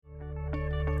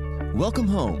Welcome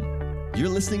home. You're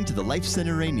listening to the Life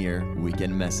Center Rainier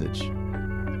Weekend Message.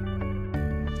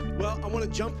 Well, I want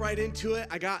to jump right into it.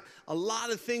 I got a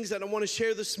lot of things that I want to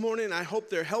share this morning. I hope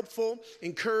they're helpful,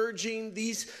 encouraging.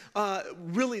 These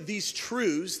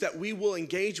truths that we will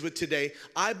engage with today,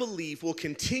 I believe will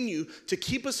continue to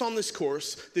keep us on this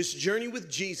course, this journey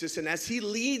with Jesus. And as he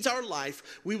leads our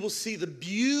life, we will see the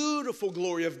beautiful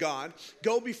glory of God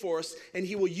go before us, and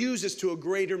he will use us to a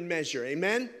greater measure.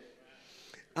 Amen?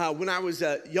 When I was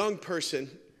a young person,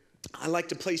 I liked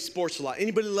to play sports a lot.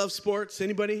 Anybody love sports?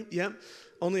 Anybody? Yeah?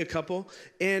 Only a couple,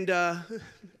 and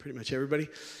pretty much everybody.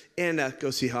 And go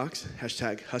Seahawks,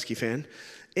 hashtag Husky fan.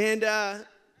 And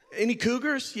any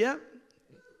Cougars? Yeah.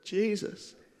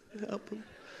 Jesus, help them.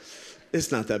 It's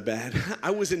not that bad.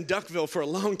 I was in Duckville for a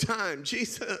long time.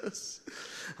 Jesus.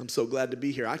 I'm so glad to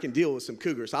be here. I can deal with some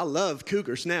Cougars. I love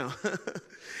Cougars now.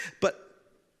 But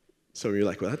some of you are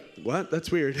like, what?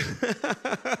 That's weird.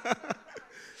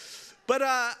 But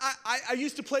I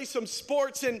used to play some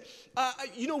sports, and,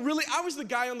 really, I was the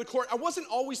guy on the court. I wasn't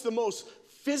always the most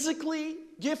physically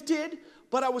gifted,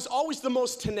 but I was always the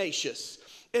most tenacious.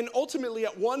 And ultimately,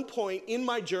 at one point in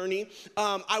my journey,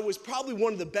 I was probably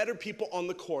one of the better people on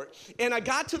the court. And I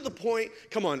got to the point,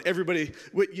 come on, everybody,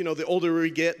 the older we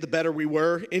get, the better we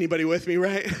were. Anybody with me,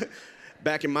 right?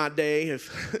 Back in my day,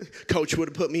 if coach would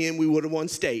have put me in, we would have won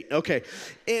state. Okay.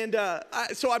 And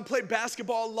so I played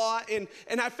basketball a lot, and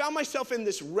I found myself in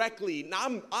this rec league.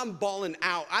 Now I'm balling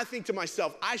out. I think to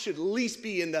myself, I should at least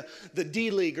be in the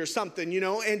D League or something,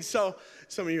 And so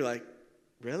some of you are like,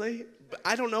 really?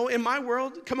 I don't know. In my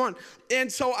world, come on.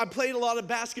 And so I played a lot of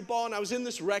basketball, and I was in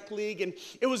this rec league, and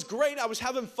it was great. I was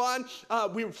having fun.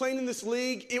 We were playing in this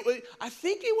league. I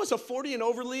think it was a 40 and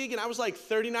over league, and I was like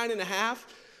 39 and a half.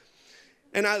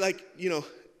 And I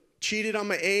cheated on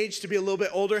my age to be a little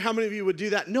bit older. How many of you would do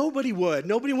that? Nobody would.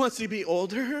 Nobody wants to be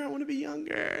older. I want to be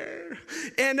younger.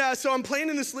 And so I'm playing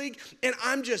in this league, and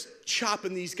I'm just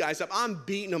chopping these guys up. I'm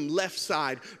beating them left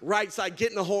side, right side,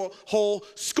 getting a hole,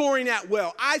 scoring at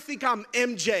will. I think I'm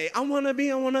MJ. I want to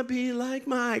be like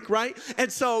Mike, right?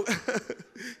 And so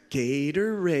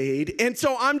Gatorade. And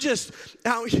so I'm just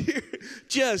out here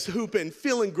just hooping,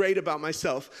 feeling great about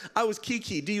myself. I was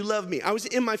Kiki. Do you love me? I was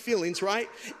in my feelings, right?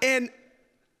 And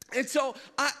so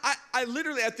I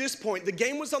literally, at this point, the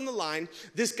game was on the line.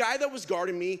 This guy that was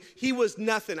guarding me, he was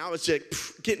nothing. I was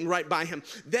just getting right by him.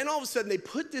 Then all of a sudden, they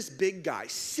put this big guy,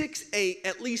 6'8",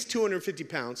 at least 250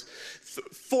 pounds,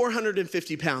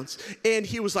 450 pounds. And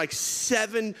he was like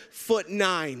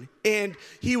 7'9". And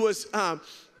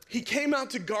he came out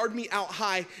to guard me out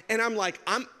high. And I'm like,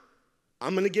 I'm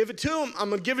going to give it to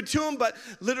him. But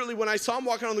literally, when I saw him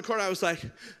walking on the court, I was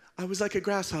like a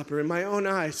grasshopper in my own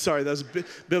eyes. Sorry, that was a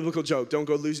biblical joke. Don't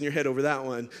go losing your head over that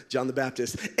one, John the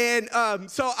Baptist. And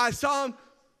so I saw him.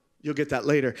 You'll get that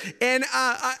later. And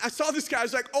I saw this guy. I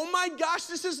was like, oh my gosh,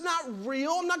 this is not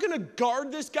real. I'm not going to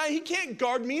guard this guy. He can't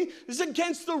guard me. This is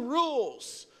against the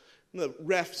rules. And the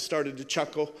ref started to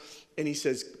chuckle, and he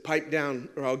says, pipe down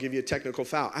or I'll give you a technical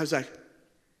foul. I was like,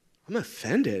 I'm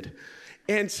offended.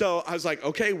 And so I was like,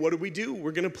 okay, what do we do?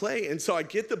 We're going to play. And so I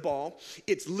get the ball.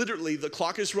 It's literally, the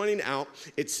clock is running out.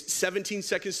 It's 17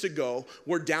 seconds to go.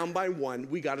 We're down by 1.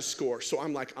 We got to score. So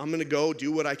I'm like, I'm going to go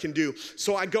do what I can do.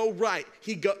 So I go right.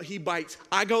 He bites.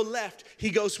 I go left.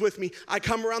 He goes with me. I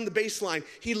come around the baseline.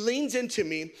 He leans into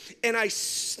me, and I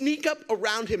sneak up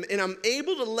around him, and I'm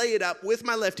able to lay it up with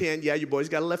my left hand. Yeah, your boy's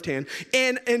got a left hand.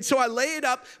 And so I lay it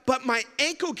up, but my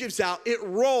ankle gives out. It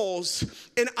rolls,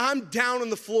 and I'm down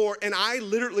on the floor, and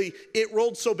it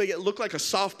rolled so big, it looked like a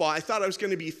softball. I thought I was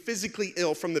going to be physically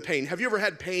ill from the pain. Have you ever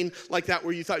had pain like that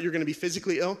where you thought you were going to be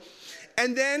physically ill?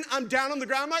 And then I'm down on the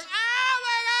ground. I'm like, oh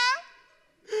my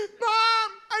God,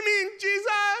 Mom,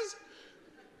 Jesus.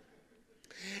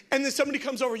 And then somebody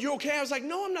comes over, you okay? I was like,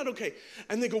 no, I'm not okay.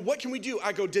 And they go, what can we do?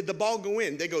 I go, did the ball go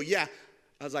in? They go, yeah.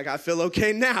 I was like, I feel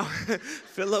okay now.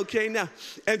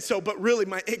 And so, but really,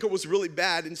 my ankle was really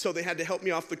bad, and so they had to help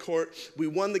me off the court. We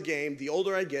won the game. The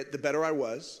older I get, the better I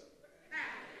was.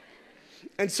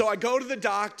 And so I go to the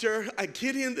doctor. I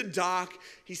get in the doc.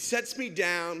 He sets me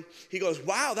down. He goes,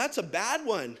 wow, that's a bad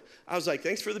one. I was like,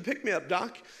 thanks for the pick-me-up,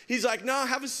 doc. He's like, no,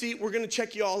 have a seat. We're going to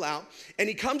check you all out. And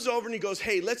he comes over, and he goes,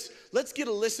 hey, let's get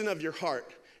a listen of your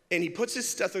heart. And he puts his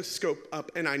stethoscope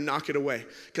up, and I knock it away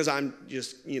because I'm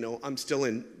just, I'm still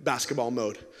in basketball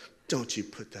mode. Don't you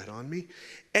put that on me.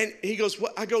 And he goes,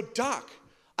 what? I go, Doc,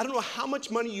 I don't know how much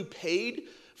money you paid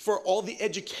for all the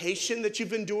education that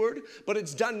you've endured, but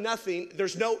it's done nothing.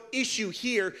 There's no issue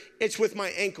here. It's with my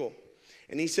ankle.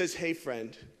 And he says, hey,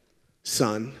 friend,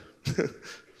 son,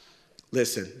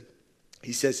 listen.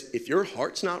 He says, if your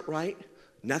heart's not right,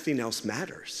 nothing else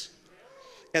matters.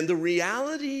 And the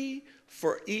reality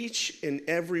for each and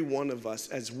every one of us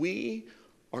as we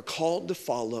are called to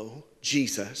follow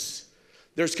Jesus,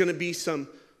 there's going to be some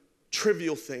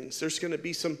trivial things. There's going to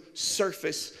be some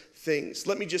surface things.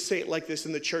 Let me just say it like this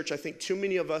in the church. I think too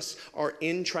many of us are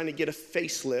in trying to get a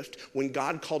facelift when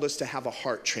God called us to have a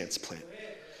heart transplant.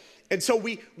 And so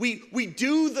we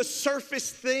do the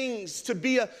surface things to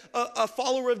be a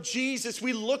follower of Jesus.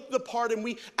 We look the part and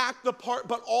we act the part,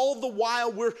 but all the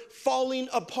while we're falling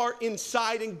apart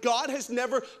inside. And God has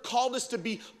never called us to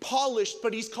be polished,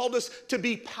 but he's called us to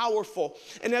be powerful.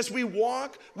 And as we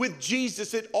walk with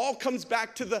Jesus, it all comes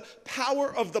back to the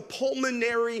power of the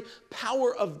pulmonary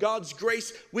power of God's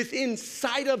grace within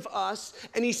inside of us.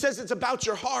 And he says it's about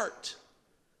your heart.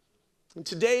 And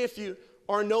today, if you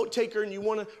are a note taker and you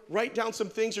want to write down some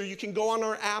things, or you can go on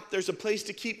our app. There's a place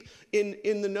to keep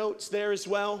in the notes there as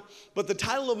well. But the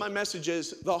title of my message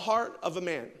is The Heart of a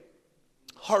Man.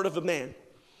 Heart of a Man.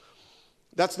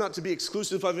 That's not to be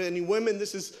exclusive of any women.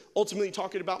 This is ultimately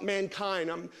talking about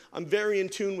mankind. I'm very in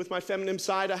tune with my feminine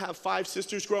side. I have 5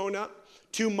 sisters growing up,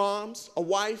 2 moms, a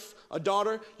wife, a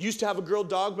daughter. Used to have a girl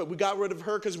dog, but we got rid of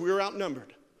her because we were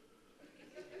outnumbered.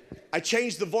 I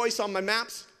changed the voice on my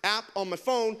Maps app on my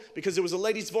phone because it was a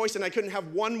lady's voice and I couldn't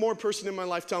have one more person in my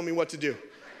life telling me what to do.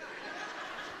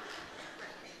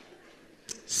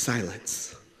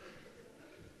 Silence.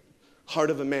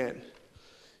 Heart of a man.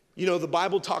 You know, the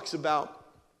Bible talks about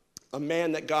a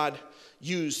man that God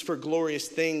used for glorious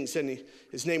things, and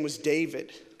his name was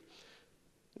David.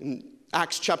 In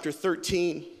Acts chapter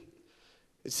 13,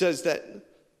 it says that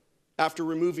after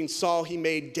removing Saul, he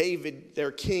made David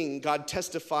their king. God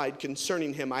testified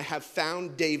concerning him, I have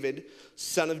found David,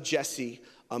 son of Jesse,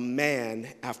 a man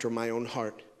after my own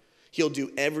heart. He'll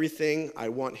do everything I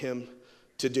want him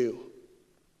to do.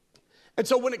 And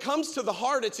so when it comes to the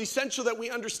heart, it's essential that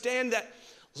we understand that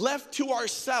left to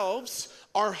ourselves,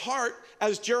 our heart,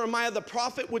 as Jeremiah the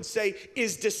prophet would say,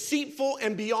 is deceitful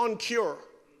and beyond cure.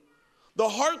 The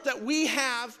heart that we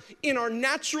have in our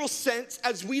natural sense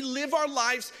as we live our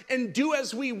lives and do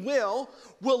as we will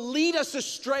lead us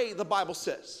astray, the Bible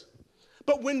says.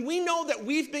 But when we know that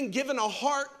we've been given a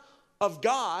heart of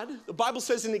God, the Bible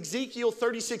says in Ezekiel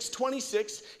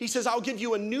 36:26, he says, I'll give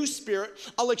you a new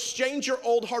spirit. I'll exchange your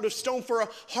old heart of stone for a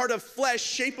heart of flesh,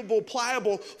 shapeable,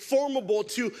 pliable, formable,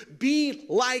 to be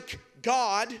like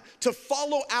God, to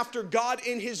follow after God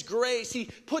in his grace. He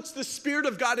puts the Spirit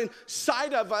of God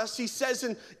inside of us. He says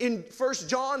in 1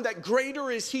 John that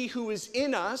greater is he who is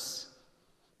in us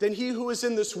than he who is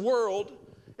in this world.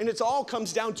 And it all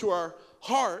comes down to our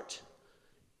heart.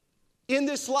 In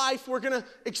this life, we're going to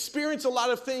experience a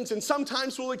lot of things. And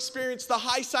sometimes we'll experience the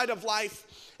high side of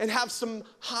life and have some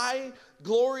high,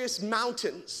 glorious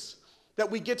mountains that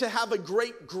we get to have a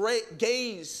great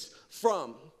gaze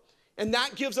from. And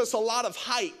that gives us a lot of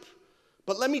hype.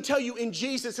 But let me tell you, in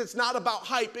Jesus, it's not about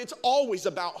hype. It's always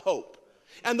about hope.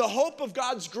 And the hope of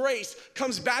God's grace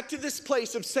comes back to this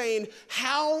place of saying,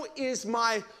 how is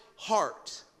my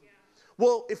heart? Yeah.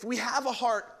 Well, if we have a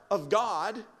heart of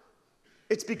God,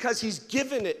 it's because he's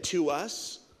given it to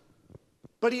us.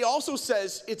 But he also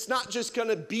says it's not just going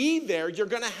to be there. You're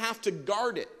going to have to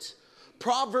guard it.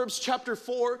 Proverbs chapter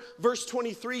 4, verse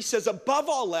 23 says, above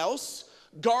all else,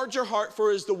 guard your heart,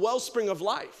 for it is the wellspring of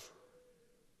life.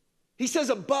 He says,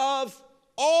 above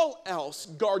all else,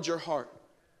 guard your heart.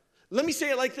 Let me say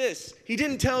it like this. He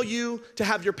didn't tell you to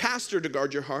have your pastor to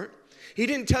guard your heart. He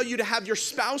didn't tell you to have your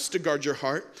spouse to guard your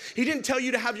heart. He didn't tell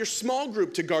you to have your small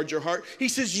group to guard your heart. He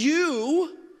says,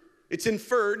 it's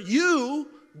inferred, you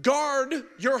guard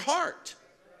your heart.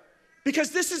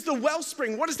 Because this is the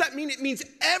wellspring. What does that mean? It means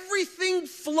everything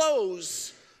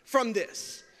flows from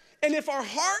this. And if our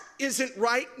heart isn't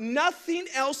right, nothing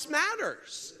else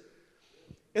matters.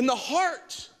 And the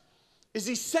heart is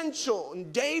essential.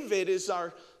 And David is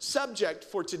our subject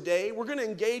for today. We're going to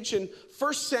engage in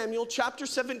 1 Samuel chapter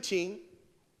 17.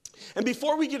 And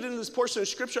before we get into this portion of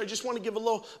scripture, I just want to give a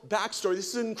little backstory. This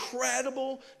is an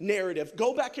incredible narrative.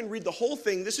 Go back and read the whole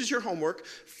thing. This is your homework.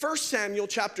 1 Samuel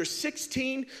chapter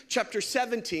 16, chapter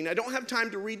 17. I don't have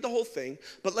time to read the whole thing,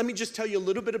 but let me just tell you a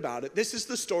little bit about it. This is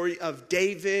the story of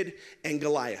David and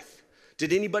Goliath.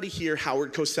 Did anybody hear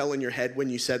Howard Cosell in your head when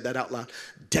you said that out loud?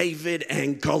 David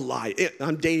and Goliath.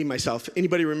 I'm dating myself.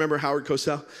 Anybody remember Howard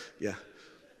Cosell? Yeah.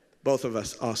 Both of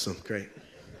us. Awesome. Great.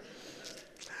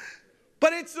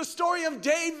 But it's the story of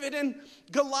David and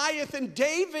Goliath, and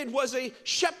David was a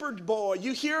shepherd boy.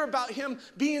 You hear about him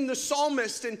being the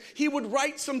psalmist, and he would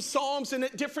write some psalms, and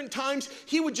at different times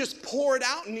he would just pour it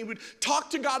out, and he would talk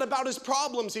to God about his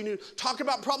problems. He would talk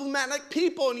about problematic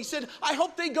people, and he said, I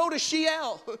hope they go to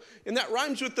Sheol. And that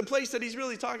rhymes with the place that he's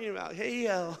really talking about,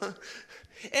 Hey-el.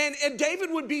 And David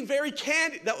would be very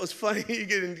candid. That was funny.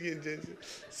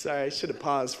 Sorry, I should have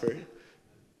paused for it.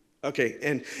 Okay,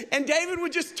 and David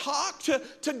would just talk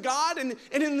to God, and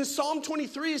in the Psalm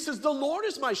 23, it says, the Lord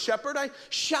is my shepherd, I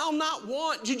shall not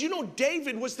want. Did you know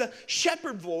David was the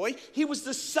shepherd boy? He was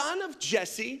the son of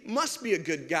Jesse, must be a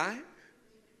good guy.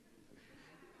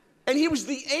 And he was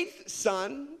the 8th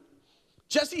son.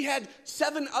 Jesse had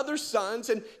 7 other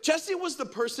sons, and Jesse was the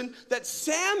person that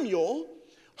Samuel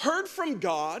heard from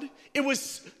God. It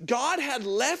was, God had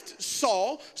left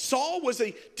Saul. Saul was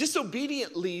a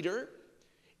disobedient leader.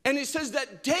 And it says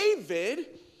that David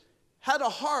had a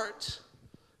heart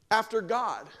after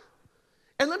God.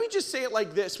 And let me just say it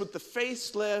like this, with the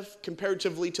facelift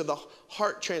comparatively to the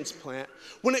heart transplant.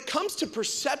 When it comes to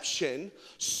perception,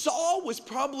 Saul was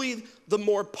probably the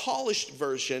more polished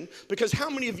version, because how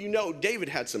many of you know David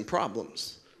had some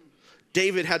problems?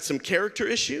 David had some character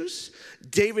issues.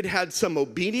 David had some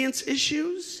obedience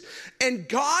issues. And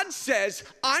God says,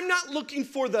 I'm not looking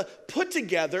for the put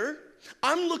together.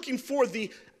 I'm looking for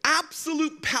the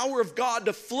absolute power of God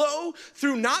to flow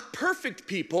through not perfect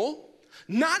people,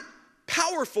 not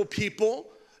powerful people,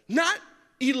 not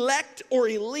elect or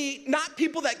elite, not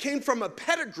people that came from a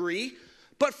pedigree,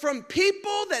 but from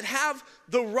people that have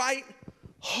the right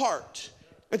heart.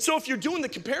 And so if you're doing the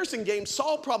comparison game,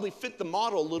 Saul probably fit the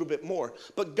model a little bit more.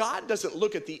 But God doesn't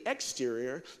look at the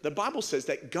exterior. The Bible says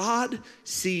that God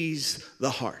sees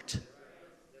the heart.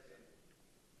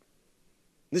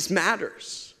 This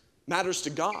matters to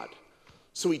God.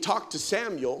 So he talked to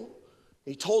Samuel.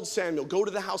 He told Samuel, go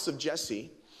to the house of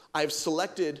Jesse. I have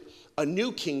selected a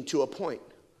new king to appoint.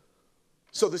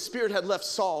 So the spirit had left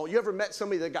Saul. You ever met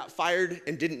somebody that got fired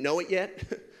and didn't know it yet?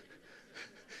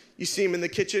 You see him in the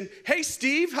kitchen. Hey,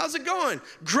 Steve, how's it going?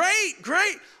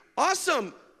 Great,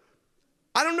 awesome.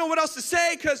 I don't know what else to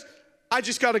say because I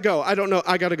just got to go. I don't know.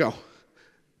 I got to go.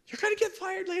 You're going to get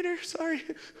fired later. Sorry.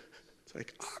 It's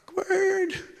like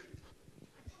awkward.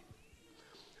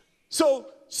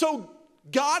 So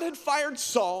God had fired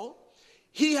Saul.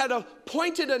 He had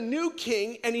appointed a new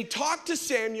king, and he talked to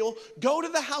Samuel, go to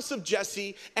the house of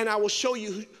Jesse, and I will show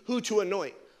you who to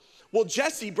anoint. Well,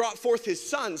 Jesse brought forth his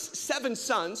sons, 7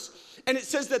 sons, and it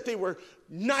says that they were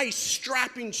nice,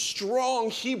 strapping, strong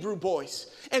Hebrew boys.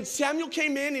 And Samuel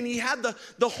came in, and he had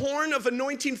the horn of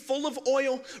anointing full of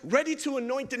oil, ready to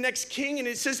anoint the next king, and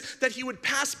it says that he would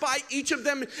pass by each of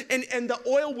them, and the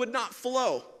oil would not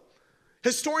flow.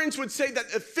 Historians would say that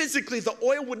physically the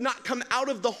oil would not come out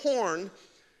of the horn.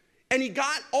 And he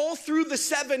got all through the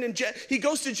 7, and he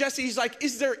goes to Jesse. He's like,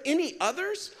 is there any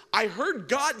others? I heard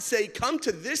God say, come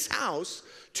to this house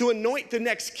to anoint the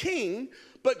next king,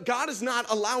 but God is not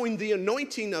allowing the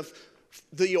anointing of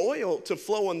the oil to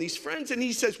flow on these friends. And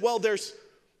he says, well, there's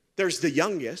the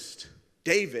youngest,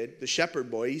 David, the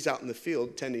shepherd boy. He's out in the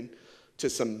field tending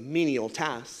to some menial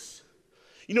tasks.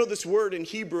 You know this word in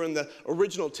Hebrew in the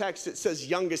original text, it says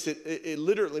youngest. It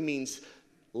literally means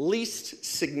least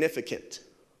significant.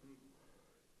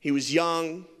 He was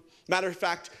young. Matter of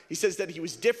fact, he says that he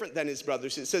was different than his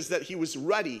brothers. It says that he was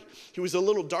ruddy. He was a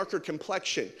little darker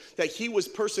complexion. That he was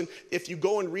person, if you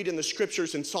go and read in the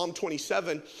scriptures in Psalm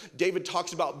 27, David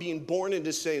talks about being born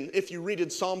into sin. If you read in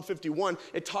Psalm 51,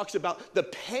 it talks about the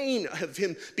pain of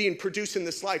him being produced in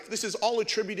this life. This is all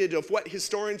attributed of what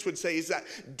historians would say is that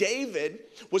David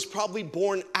was probably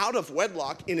born out of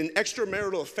wedlock in an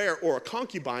extramarital affair or a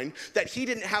concubine, that he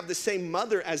didn't have the same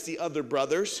mother as the other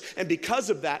brothers. And because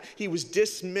of that, he was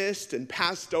dismissed and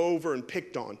passed over and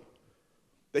picked on,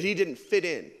 that he didn't fit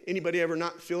in. Anybody ever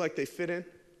not feel like they fit in?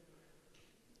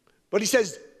 But he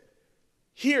says,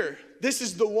 here, this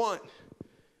is the one.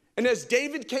 And as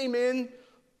David came in,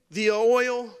 the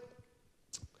oil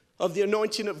of the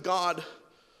anointing of God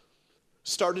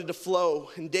started to flow,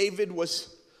 and David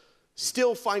was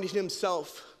still finding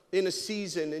himself in a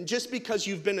season. And just because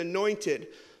you've been anointed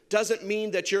doesn't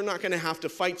mean that you're not going to have to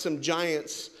fight some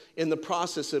giants in the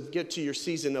process of get to your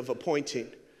season of appointing.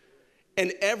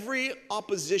 And every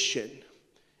opposition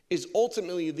is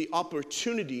ultimately the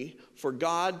opportunity for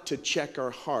God to check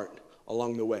our heart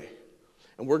along the way.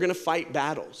 And we're going to fight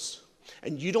battles.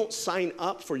 And you don't sign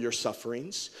up for your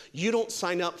sufferings. You don't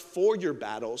sign up for your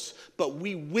battles, but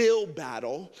we will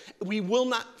battle. We will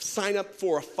not sign up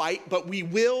for a fight, but we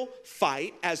will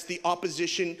fight as the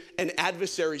opposition and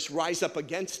adversaries rise up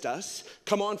against us.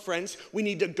 Come on, friends. We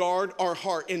need to guard our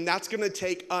heart, and that's going to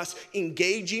take us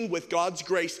engaging with God's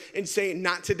grace and saying,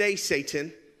 not today,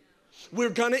 Satan. We're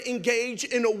going to engage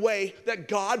in a way that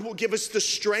God will give us the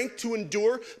strength to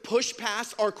endure, push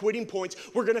past our quitting points.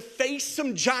 We're going to face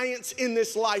some giants in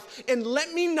this life. And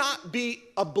let me not be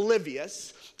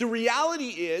oblivious. The reality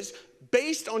is,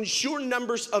 based on sheer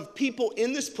numbers of people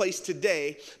in this place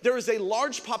today, there is a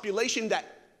large population that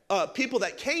people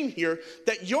that came here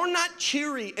that you're not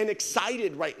cheery and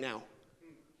excited right now.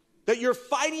 That you're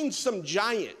fighting some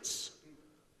giants.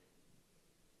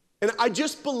 And I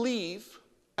just believe,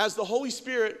 as the Holy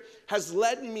Spirit has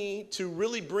led me to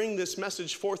really bring this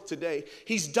message forth today,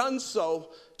 he's done so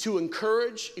to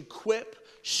encourage, equip,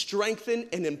 strengthen,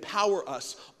 and empower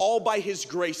us, all by his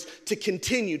grace, to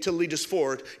continue to lead us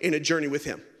forward in a journey with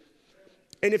him.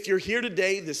 And if you're here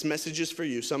today, this message is for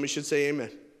you. Somebody should say amen.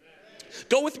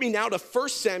 Go with me now to 1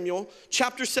 Samuel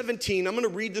chapter 17. I'm going to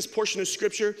read this portion of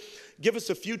scripture, give us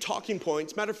a few talking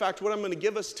points. Matter of fact, what I'm going to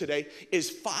give us today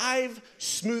is 5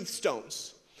 smooth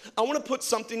stones. I want to put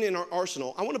something in our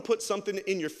arsenal. I want to put something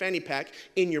in your fanny pack,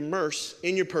 in your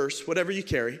purse, whatever you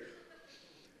carry.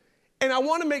 And I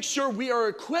want to make sure we are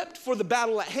equipped for the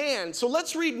battle at hand. So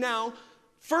let's read now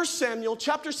 1 Samuel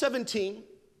chapter 17,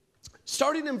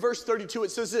 starting in verse 32. It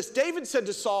says this: David said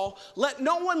to Saul, "Let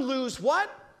no one lose"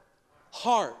 what?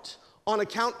 Heart, on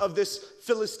account of this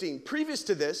Philistine. Previous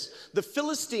to this, the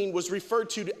Philistine was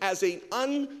referred to as an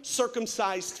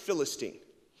uncircumcised Philistine.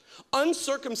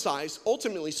 Uncircumcised,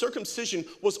 ultimately, circumcision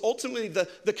was ultimately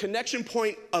the connection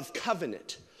point of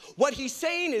covenant. What he's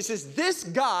saying is this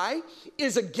guy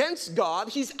is against God.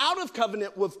 He's out of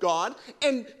covenant with God.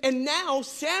 And now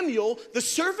Samuel, the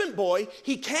servant boy,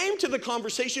 he came to the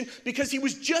conversation because he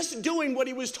was just doing what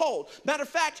he was told. Matter of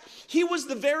fact, he was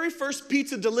the very first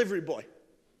pizza delivery boy.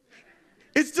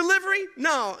 It's delivery?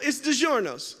 No, it's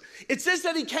DiGiorno's. It says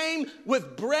that he came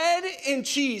with bread and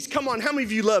cheese. Come on, how many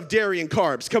of you love dairy and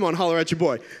carbs? Come on, holler at your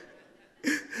boy.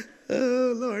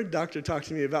 Oh, Lord, doctor talked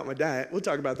to me about my diet. We'll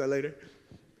talk about that later.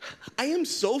 I am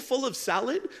so full of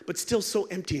salad, but still so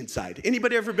empty inside.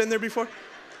 Anybody ever been there before?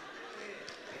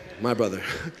 My brother.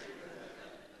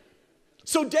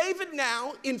 So David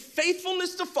now, in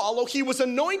faithfulness to follow, he was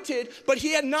anointed, but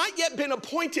he had not yet been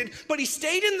appointed, but he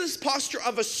stayed in this posture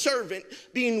of a servant,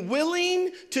 being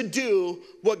willing to do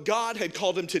what God had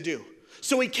called him to do.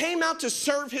 So he came out to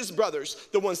serve his brothers,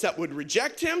 the ones that would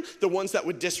reject him, the ones that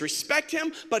would disrespect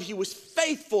him, but he was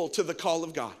faithful to the call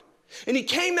of God. And he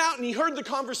came out and he heard the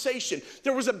conversation.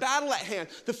 There was a battle at hand,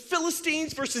 the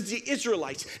Philistines versus the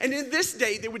Israelites. And in this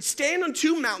day, they would stand on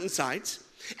 2 mountainsides,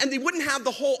 and they wouldn't have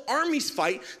the whole armies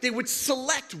fight. They would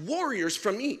select warriors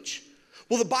from each.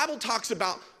 Well, the Bible talks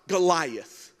about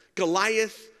Goliath.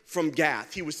 Goliath from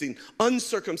Gath. He was the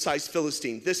uncircumcised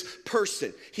Philistine. This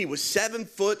person, he was 7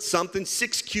 foot something,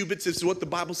 6 cubits is what the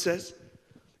Bible says.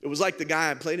 It was like the guy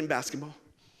I played in basketball.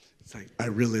 It's like, I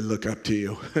really look up to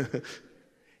you.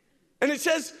 And it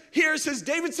says here,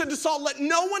 David said to Saul, "Let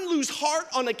no one lose heart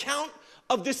on account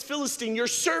of this Philistine. Your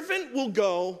servant will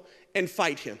go and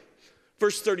fight him."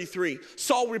 Verse 33,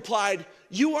 Saul replied,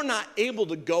 "You are not able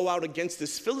to go out against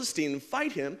this Philistine and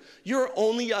fight him. You're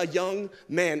only a young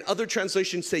man." Other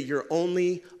translations say you're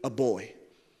only a boy.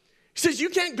 He says, you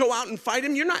can't go out and fight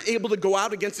him. You're not able to go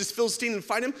out against this Philistine and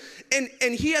fight him.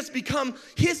 And he has become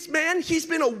his man. He's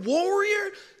been a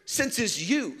warrior since his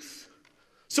youth.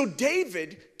 So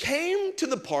David came to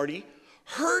the party,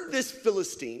 heard this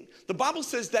Philistine. The Bible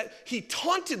says that he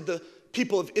taunted the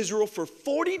people of Israel for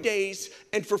 40 days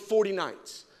and for 40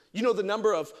 nights. You know, the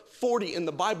number of 40 in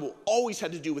the Bible always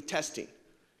had to do with testing.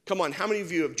 Come on, how many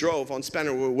of you have drove on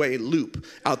Spanner Way Loop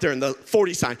out there in the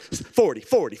 40 sign? 40,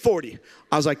 40, 40.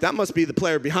 I was like, that must be the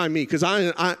player behind me, because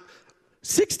I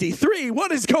 63,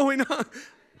 what is going on?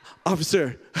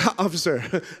 Officer,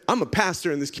 I'm a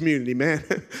pastor in this community, man.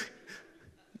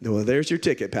 Well, there's your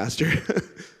ticket, Pastor.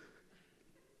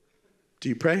 Do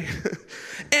you pray?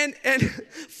 And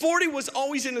 40 was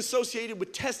always associated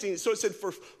with testing. So it said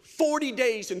for 40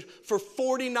 days and for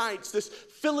 40 nights, this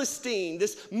Philistine,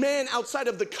 this man outside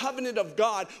of the covenant of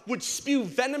God, would spew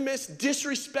venomous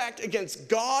disrespect against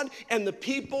God and the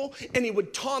people, and he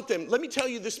would taunt them. Let me tell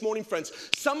you this morning, friends,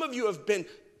 some of you have been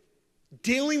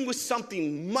dealing with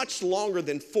something much longer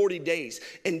than 40 days,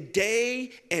 and day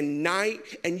and night,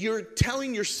 and you're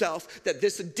telling yourself that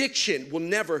this addiction will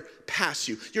never pass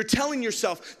you. You're telling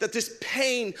yourself that this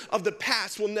pain of the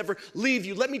past will never leave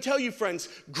you. Let me tell you, friends,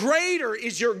 greater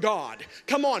is your God.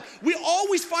 Come on. We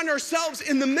always find ourselves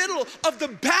in the middle of the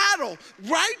battle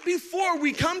right before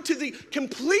we come to the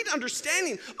complete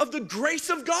understanding of the grace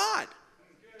of God.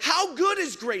 How good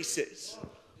His grace is.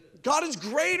 God is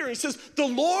greater. He says, the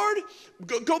Lord,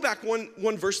 go back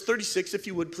one verse, 36, if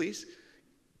you would, please.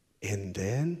 And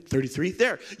then 33,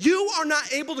 there. You are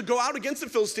not able to go out against the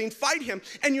Philistine, fight him,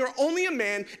 and you're only a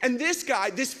man. And this guy,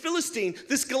 this Philistine,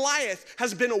 this Goliath,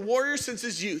 has been a warrior since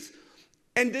his youth.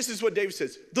 And this is what David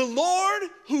says. The Lord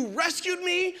who rescued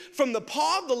me from the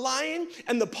paw of the lion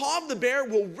and the paw of the bear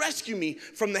will rescue me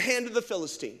from the hand of the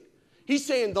Philistine. He's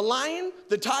saying the lion,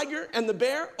 the tiger, and the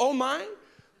bear, oh my.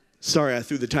 Sorry, I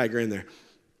threw the tiger in there.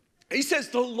 He says,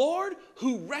 the Lord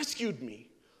who rescued me,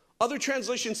 other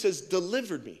translation says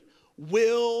delivered me,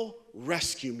 will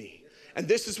rescue me. And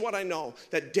this is what I know,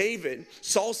 that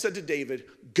Saul said to David,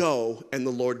 go and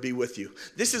the Lord be with you.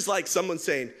 This is like someone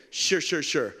saying,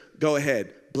 sure, go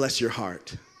ahead, bless your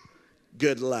heart.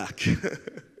 Good luck.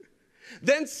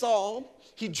 Then Saul,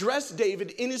 he dressed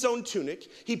David in his own tunic.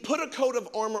 He put a coat of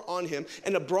armor on him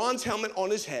and a bronze helmet on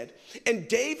his head. And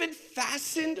David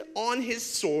fastened on his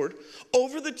sword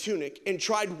over the tunic and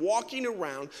tried walking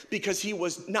around because he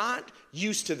was not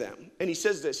used to them. And he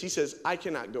says this, he says, I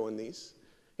cannot go in these.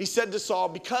 He said to Saul,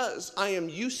 because I am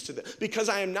used to them, because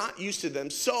I am not used to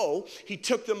them. So he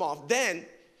took them off. Then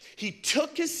he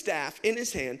took his staff in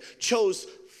his hand, chose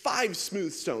 5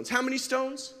 smooth stones. How many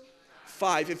stones?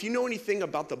 5. If you know anything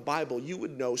about the Bible, you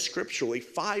would know scripturally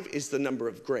 5 is the number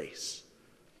of grace.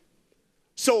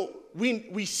 So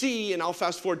we see, and I'll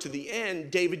fast forward to the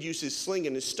end, David used his sling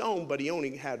and his stone, but he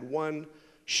only had one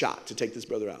shot to take this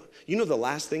brother out. You know the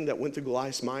last thing that went through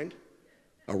Goliath's mind?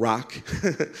 A rock.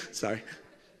 Sorry.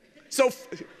 So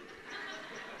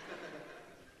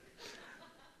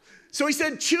he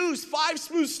said, choose 5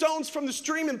 smooth stones from the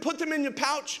stream and put them in your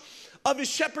pouch of his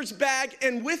shepherd's bag,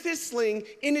 and with his sling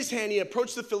in his hand, he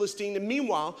approached the Philistine. And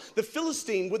meanwhile, the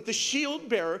Philistine with the shield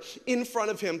bearer in front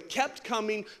of him kept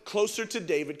coming closer to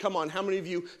David. Come on, how many of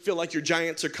you feel like your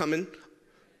giants are coming?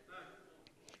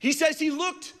 He says he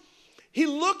looked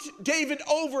David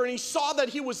over and he saw that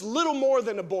he was little more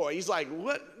than a boy. He's like,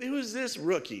 who is this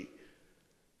rookie?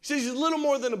 He says he's little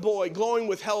more than a boy, glowing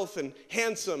with health and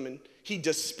handsome, and he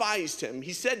despised him.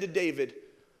 He said to David,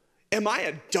 am I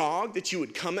a dog that you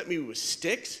would come at me with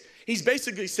sticks? He's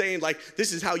basically saying, like,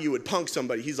 this is how you would punk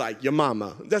somebody. He's like, your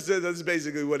mama. That's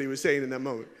basically what he was saying in that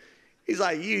moment. He's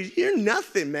like, you're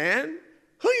nothing, man.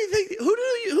 Who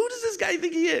does this guy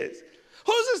think he is?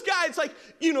 Who's this guy? It's like,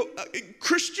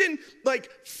 Christian, like,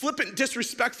 flippant,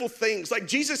 disrespectful things. Like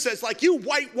Jesus says, like, you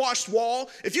whitewashed wall.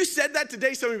 If you said that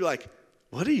today, somebody would be like,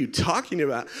 what are you talking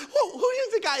about? Who do you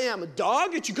think I am, a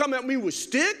dog that you come at me with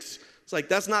sticks? It's like,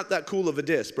 that's not that cool of a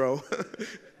diss, bro.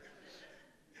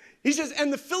 He says,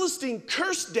 and the Philistine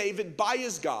cursed David by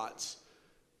his gods.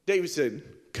 David said,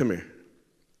 come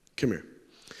here.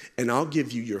 And I'll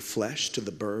give you your flesh to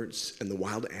the birds and the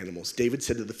wild animals. David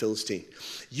said to the Philistine,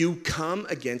 you come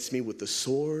against me with the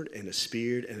sword and a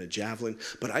spear and a javelin,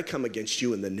 but I come against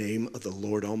you in the name of the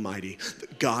Lord Almighty,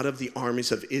 the God of the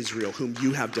armies of Israel, whom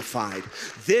you have defied.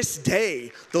 This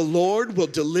day the Lord will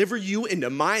deliver you into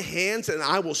my hands, and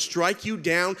I will strike you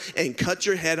down and cut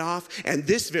your head off. And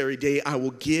this very day I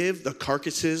will give the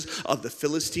carcasses of the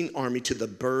Philistine army to the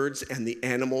birds and the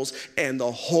animals, and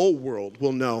the whole world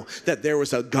will know that there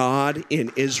was a God in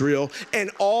Israel,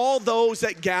 and all those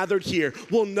that gathered here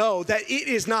will know that it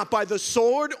is not by the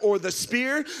sword or the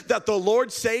spear that the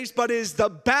Lord saves, but is the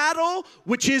battle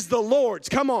which is the Lord's.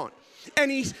 Come on.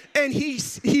 And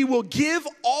he will give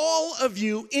all of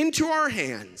you into our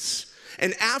hands.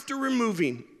 And after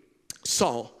removing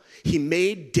Saul, he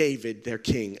made David their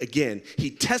king. Again,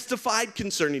 he testified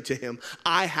concerning to him,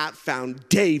 I have found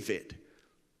David,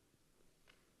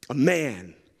 a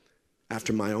man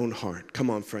after my own heart. Come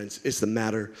on, friends. It's the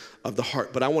matter of the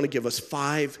heart. But I want to give us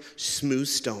 5 smooth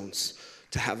stones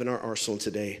to have in our arsenal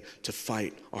today to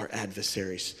fight our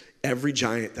adversaries. Every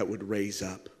giant that would raise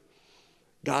up.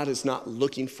 God is not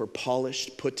looking for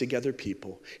polished, put together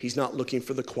people. He's not looking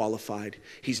for the qualified.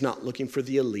 He's not looking for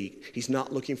the elite. He's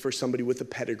not looking for somebody with a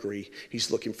pedigree.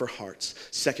 He's looking for hearts.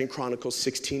 2 Chronicles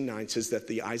 16:9 says that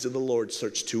the eyes of the Lord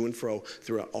search to and fro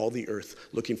throughout all the earth,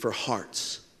 looking for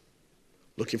hearts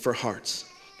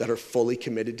that are fully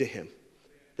committed to him,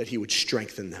 that he would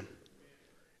strengthen them.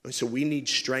 And so we need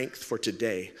strength for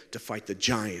today to fight the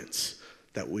giants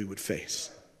that we would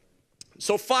face.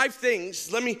 So 5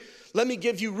 things, let me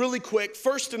give you really quick.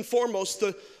 First and foremost,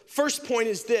 the first point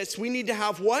is this. We need to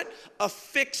have what? A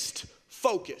fixed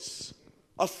focus.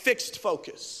 A fixed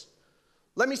focus.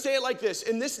 Let me say it like this.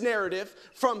 In this narrative,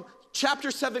 from chapter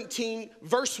 17,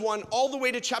 verse 1, all the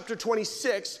way to chapter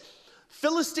 26,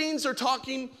 Philistines are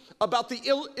talking about the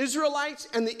Israelites,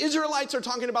 and the Israelites are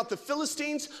talking about the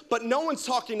Philistines, but no one's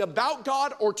talking about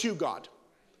God or to God.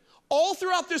 All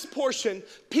throughout this portion,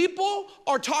 people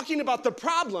are talking about the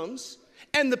problems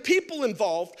and the people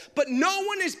involved, but no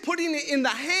one is putting it in the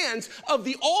hands of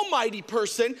the almighty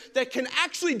person that can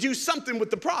actually do something with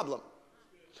the problem.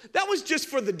 That was just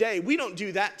for the day. We don't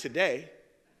do that today.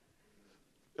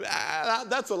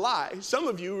 That's a lie. Some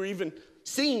of you were even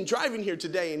seen driving here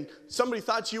today, and somebody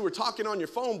thought you were talking on your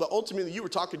phone, but ultimately you were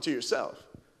talking to yourself.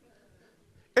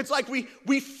 It's like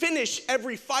we finish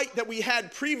every fight that we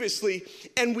had previously,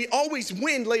 and we always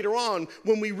win later on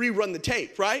when we rerun the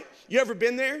tape, right? You ever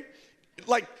been there?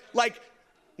 Like,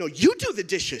 no, you do the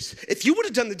dishes. If you would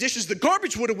have done the dishes, the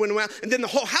garbage would have went around, and then the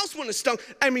whole house wouldn't have stunk.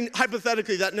 I mean,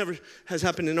 hypothetically, that never has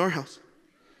happened in our house.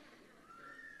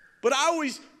 But I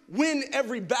always win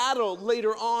every battle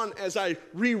later on as I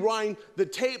rewind the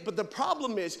tape. But the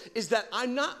problem is that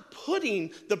I'm not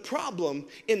putting the problem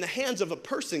in the hands of a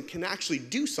person can actually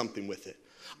do something with it.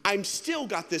 I'm still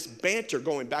got this banter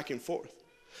going back and forth.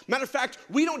 Matter of fact,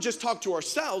 we don't just talk to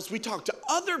ourselves, we talk to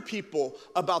other people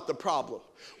about the problem.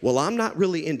 Well, I'm not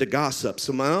really into gossip,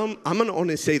 so I'm gonna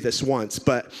only say this once,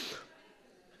 but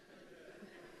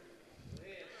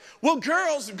well,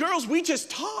 girls, we just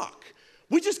talk.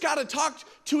 We just got to talk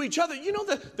to each other. You know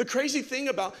the crazy thing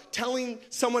about telling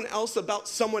someone else about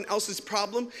someone else's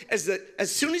problem is that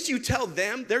as soon as you tell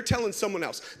them, they're telling someone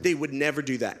else. They would never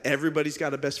do that. Everybody's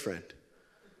got a best friend.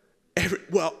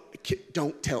 Well,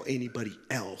 don't tell anybody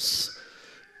else,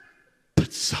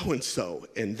 but so-and-so,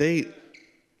 and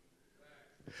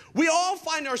we all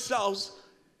find ourselves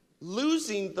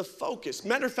losing the focus.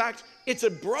 Matter of fact, it's a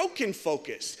broken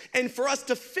focus. And for us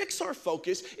to fix our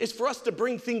focus is for us to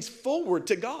bring things forward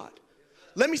to God.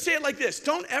 Let me say it like this.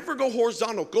 Don't ever go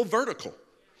horizontal, go vertical.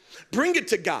 Bring it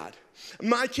to God.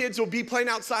 My kids will be playing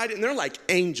outside and they're like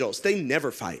angels. They never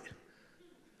fight.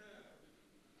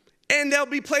 And they'll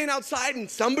be playing outside and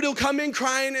somebody will come in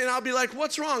crying and I'll be like,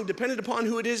 what's wrong? Depending upon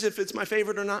who it is, if it's my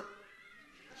favorite or not.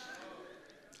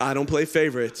 I don't play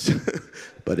favorites,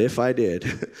 but if I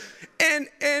did. And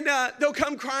they'll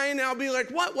come crying and I'll be like,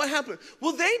 what happened?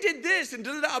 Well, they did this and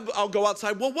I'll go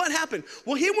outside. Well, what happened?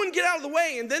 Well, he wouldn't get out of the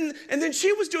way and then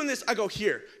she was doing this. I go,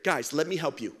 here, guys, let me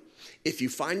help you. If you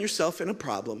find yourself in a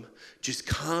problem, just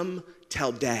come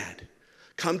tell dad.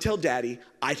 Come tell daddy,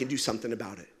 I can do something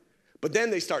about it. But then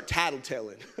they start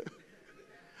tattletaling.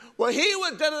 Well, he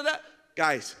would da-da-da.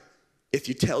 Guys, if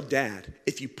you tell dad,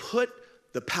 if you put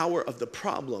the power of the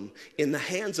problem in the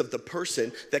hands of the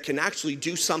person that can actually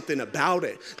do something about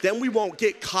it, then we won't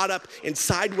get caught up in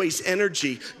sideways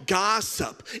energy,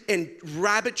 gossip, and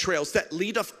rabbit trails that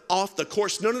lead us off the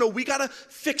course. No, we gotta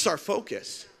fix our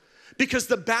focus because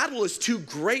the battle is too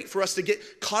great for us to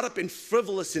get caught up in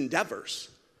frivolous endeavors.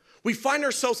 We find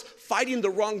ourselves fighting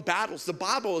the wrong battles. The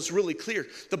Bible is really clear.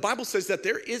 The Bible says that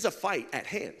there is a fight at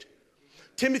hand.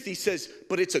 Timothy says,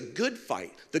 but it's a good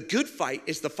fight. The good fight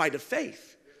is the fight of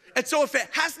faith. And so if it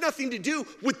has nothing to do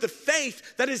with the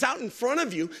faith that is out in front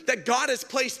of you, that God has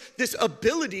placed this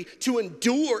ability to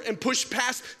endure and push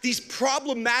past these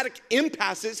problematic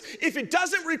impasses, if it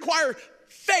doesn't require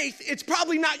faith, it's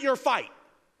probably not your fight.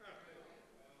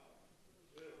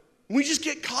 We just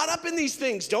get caught up in these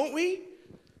things, don't we?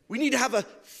 We need to have a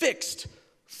fixed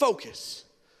focus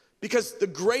because the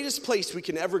greatest place we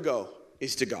can ever go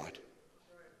is to God.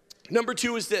 Number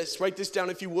 2 is this. Write this down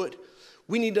if you would.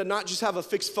 We need to not just have a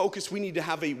fixed focus, we need to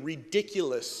have a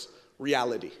ridiculous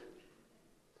reality.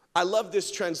 I love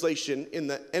this translation in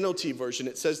the NLT version.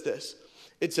 It says this.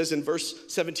 It says in verse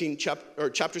 17,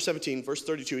 chapter 17, verse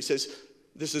 32, he says,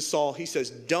 this is Saul, he says,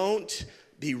 don't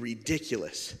be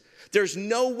ridiculous. There's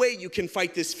no way you can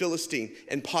fight this Philistine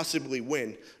and possibly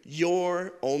win.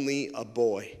 You're only a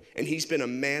boy. And he's been a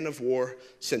man of war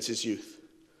since his youth.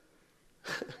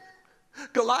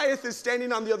 Goliath is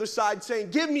standing on the other side saying,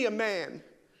 give me a man.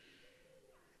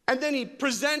 And then he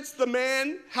presents the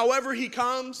man however he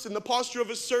comes in the posture of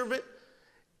a servant.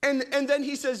 And then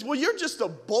he says, well, you're just a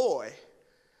boy.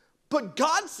 But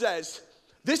God says,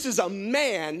 this is a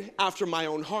man after my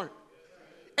own heart.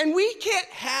 And we can't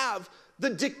have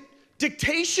the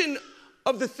dictation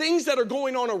of the things that are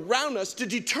going on around us to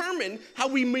determine how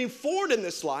we move forward in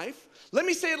this life. Let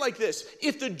me say it like this.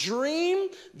 If the dream,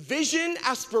 vision,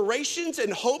 aspirations,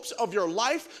 and hopes of your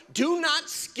life do not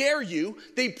scare you,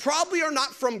 they probably are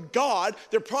not from God.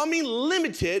 They're probably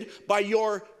limited by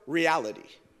your reality.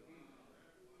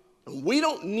 And we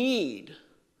don't need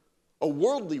a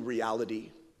worldly reality.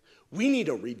 We need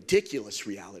a ridiculous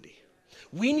reality.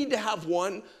 We need to have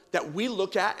one that we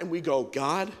look at and we go,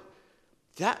 God,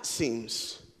 that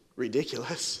seems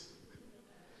ridiculous.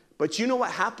 But you know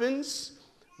what happens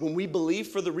when we believe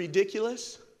for the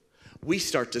ridiculous? We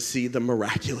start to see the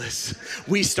miraculous.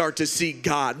 We start to see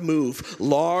God move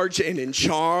large and in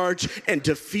charge and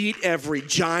defeat every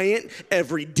giant,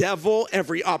 every devil,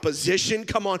 every opposition.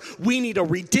 Come on, we need a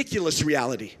ridiculous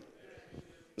reality.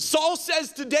 Saul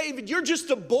says to David, you're just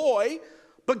a boy,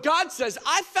 but God says,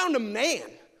 I found a man.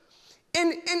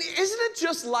 And isn't it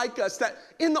just like us that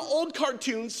in the old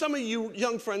cartoons, some of you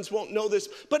young friends won't know this,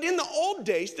 but in the old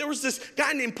days, there was this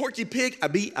guy named Porky Pig,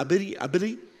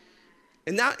 Abidi.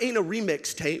 And that ain't a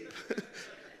remix tape.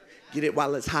 Get it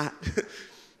while it's hot.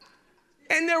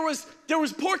 And there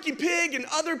was Porky Pig and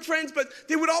other friends, but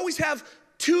they would always have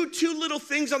two little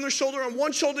things on their shoulder. On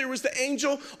one shoulder, it was the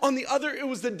angel. On the other, it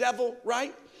was the devil,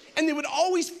 right? And they would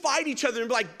always fight each other and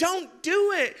be like, don't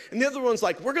do it. And the other one's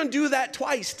like, we're going to do that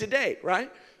twice today,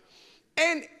 right?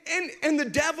 And the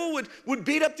devil would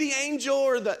beat up the angel,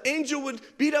 or the angel would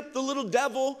beat up the little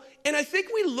devil. And I think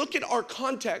we look at our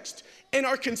context and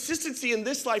our consistency in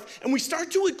this life, and we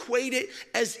start to equate it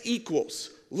as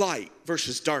equals. Light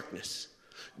versus darkness.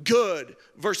 Good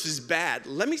versus bad.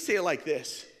 Let me say it like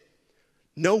this.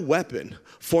 No weapon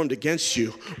formed against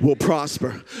you will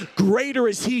prosper. Greater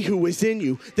is he who is in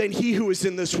you than he who is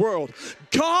in this world.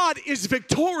 God is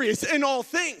victorious in all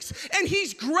things, and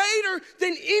he's greater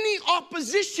than any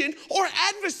opposition or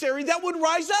adversary that would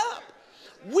rise up.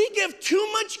 We give too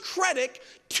much credit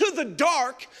to the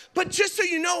dark, but just so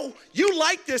you know, you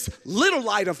like this little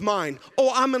light of mine.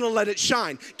 Oh, I'm going to let it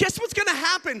shine. Guess what's going to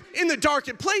happen in the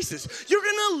darkest places? You're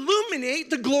going to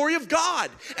illuminate the glory of God,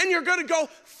 and you're going to go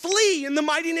flee in the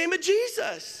mighty name of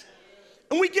Jesus.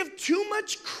 And we give too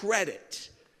much credit.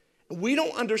 We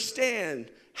don't understand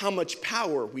how much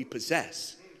power we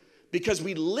possess because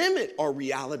we limit our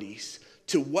realities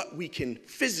to what we can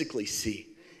physically see.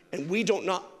 And we do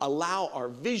not allow our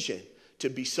vision to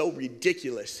be so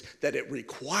ridiculous that it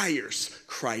requires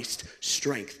Christ's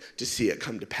strength to see it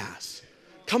come to pass.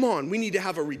 Come on, we need to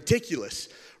have a ridiculous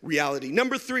reality.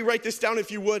 Number 3, write this down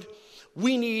if you would.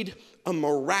 We need a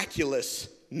miraculous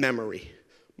memory.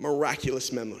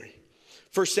 Miraculous memory.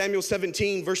 1 Samuel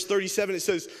 17, verse 37, it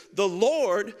says, the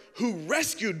Lord who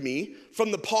rescued me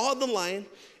from the paw of the lion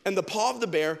and the paw of the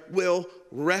bear will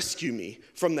rescue me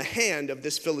from the hand of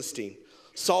this Philistine.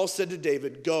 Saul said to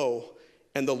David, go,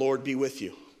 and the Lord be with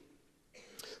you.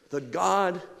 The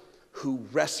God who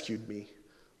rescued me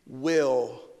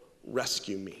will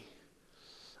rescue me.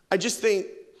 I just think,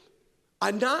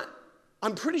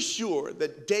 I'm pretty sure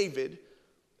that David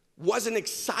wasn't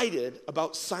excited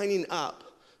about signing up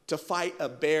to fight a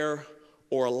bear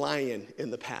or a lion in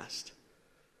the past.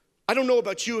 I don't know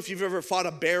about you if you've ever fought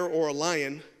a bear or a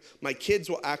lion. My kids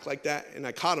will act like that, and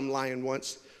I caught them lying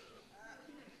once.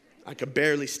 I could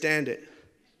barely stand it.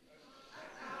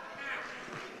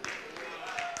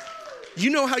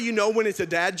 You know how you know when it's a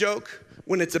dad joke?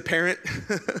 When it's a parent?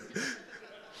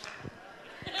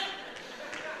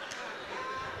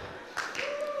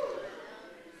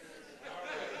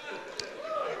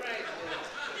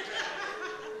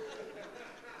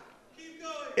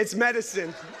 It's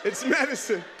medicine. It's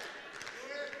medicine.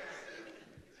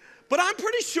 But I'm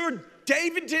pretty sure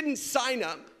David didn't sign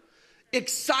up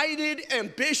excited,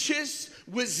 ambitious,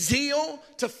 with zeal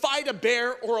to fight a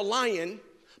bear or a lion.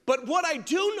 But what I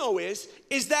do know is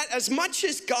that as much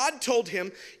as God told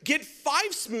him, get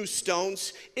 5 smooth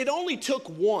stones, it only took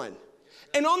 1.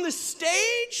 And on the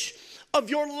stage of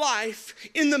your life,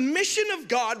 in the mission of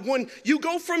God, when you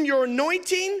go from your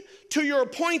anointing to your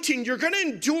appointing, you're gonna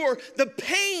endure the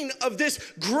pain of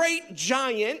this great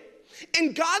giant,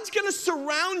 and God's gonna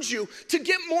surround you to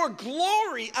get more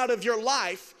glory out of your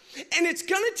life. And it's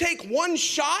gonna take one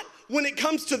shot when it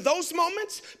comes to those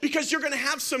moments because you're gonna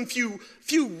have some few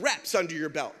reps under your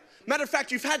belt. Matter of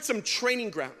fact, you've had some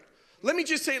training ground. Let me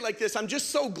just say it like this. I'm just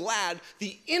so glad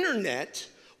the internet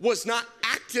was not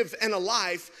active and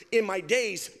alive in my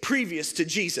days previous to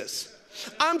Jesus.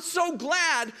 I'm so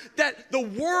glad that the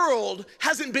world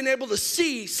hasn't been able to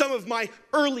see some of my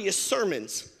earliest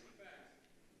sermons.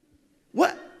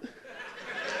 What?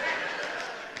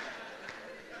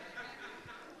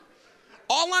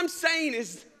 All I'm saying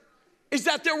is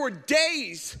that there were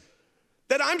days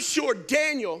that I'm sure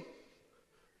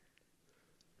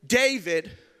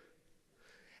David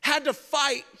had to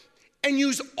fight and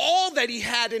use all that he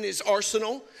had in his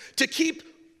arsenal to keep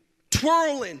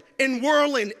twirling and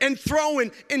whirling and throwing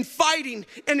and fighting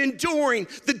and enduring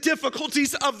the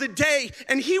difficulties of the day.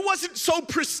 And he wasn't so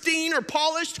pristine or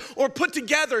polished or put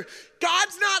together.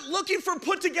 God's not looking for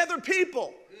put together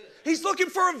people. He's looking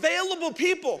for available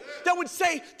people that would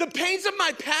say, the pains of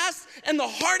my past and the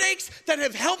heartaches that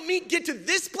have helped me get to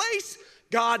this place,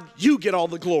 God, you get all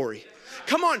the glory.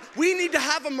 Come on, we need to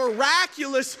have a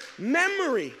miraculous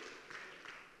memory.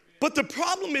 But the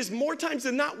problem is, more times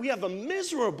than not, we have a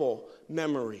miserable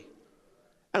memory.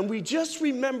 And we just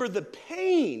remember the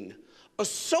pain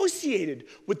associated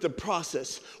with the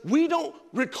process. We don't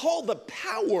recall the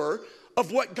power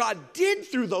of what God did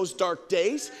through those dark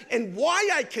days and why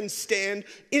I can stand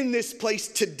in this place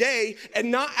today and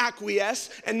not acquiesce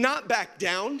and not back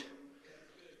down.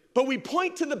 But we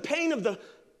point to the pain of the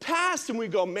past and we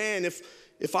go, man,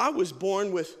 if I was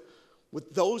born with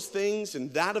those things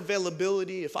and that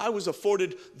availability, if I was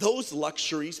afforded those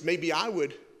luxuries, maybe I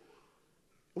would.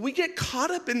 We get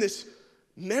caught up in this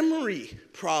memory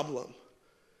problem.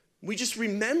 We just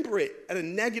remember it in a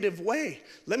negative way.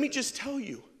 Let me just tell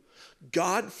you,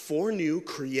 God foreknew,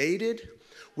 created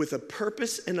with a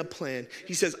purpose and a plan.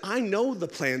 He says, I know the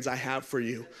plans I have for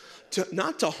you,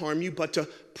 not to harm you, but to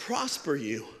prosper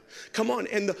you. Come on,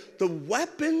 and the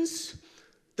weapons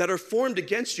that are formed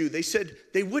against you, they said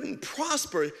they wouldn't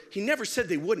prosper. He never said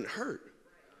they wouldn't hurt.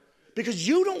 Because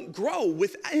you don't grow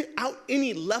without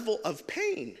any level of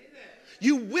pain.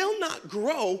 You will not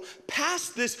grow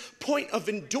past this point of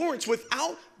endurance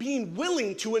without being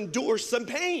willing to endure some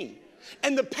pain.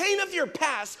 And the pain of your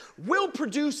past will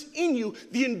produce in you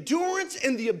the endurance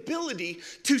and the ability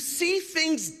to see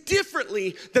things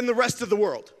differently than the rest of the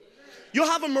world. You'll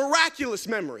have a miraculous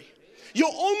memory.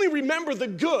 You'll only remember the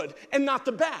good and not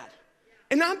the bad.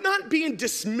 And I'm not being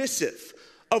dismissive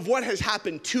of what has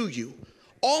happened to you.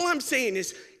 All I'm saying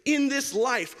is, in this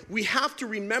life, we have to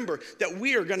remember that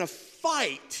we are gonna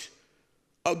fight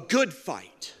a good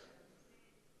fight.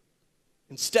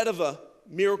 Instead of a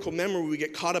miracle memory, we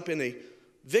get caught up in a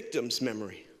victim's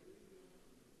memory.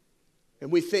 And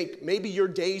we think, maybe your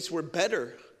days were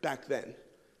better back then.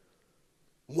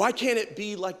 Why can't it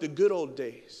be like the good old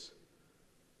days?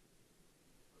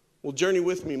 Well, journey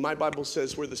with me. My Bible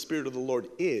says where the Spirit of the Lord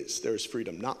is, there is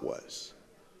freedom, not was.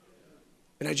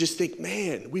 And I just think,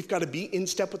 man, we've got to be in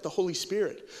step with the Holy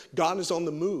Spirit. God is on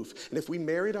the move. And if we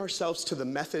married ourselves to the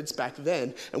methods back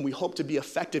then and we hope to be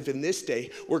effective in this day,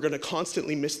 we're going to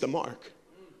constantly miss the mark.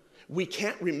 We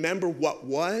can't remember what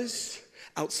was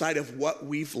outside of what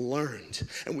we've learned.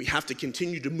 And we have to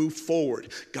continue to move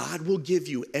forward. God will give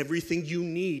you everything you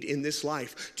need in this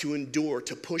life to endure,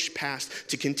 to push past,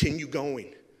 to continue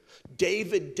going.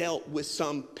 David dealt with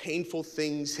some painful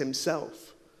things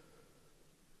himself.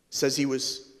 Says he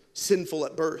was sinful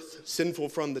at birth, sinful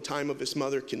from the time of his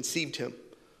mother conceived him.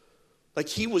 Like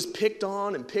he was picked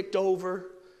on and picked over.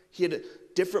 He had a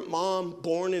different mom,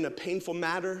 born in a painful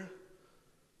matter.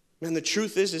 Man, the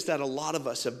truth is that a lot of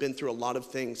us have been through a lot of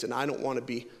things, and I don't want to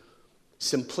be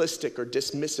simplistic or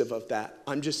dismissive of that.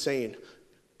 I'm just saying,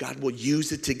 God will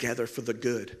use it together for the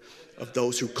good of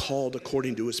those who called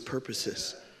according to his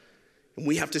purposes. And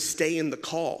we have to stay in the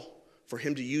call for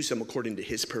him to use them according to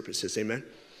his purposes, amen?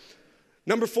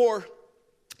 Number 4,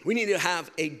 we need to have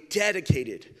a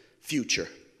dedicated future.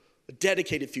 A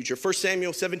dedicated future. 1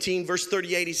 Samuel 17, verse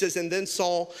 38, he says, and then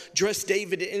Saul dressed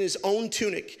David in his own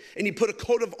tunic, and he put a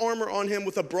coat of armor on him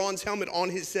with a bronze helmet on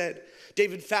his head.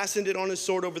 David fastened it on his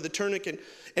sword over the tunic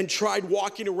and tried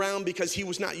walking around because he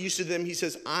was not used to them. He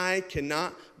says, I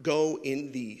cannot go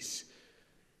in these.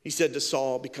 He said to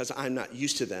Saul, because I'm not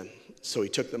used to them. So he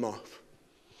took them off.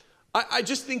 I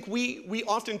just think we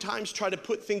oftentimes try to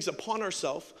put things upon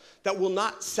ourselves that will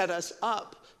not set us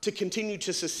up to continue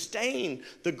to sustain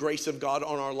the grace of God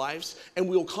on our lives. And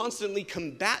we'll constantly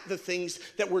combat the things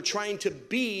that we're trying to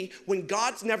be when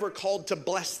God's never called to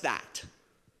bless that.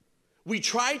 We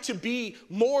try to be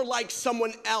more like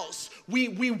someone else.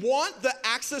 We want the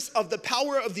access of the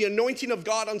power of the anointing of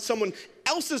God on someone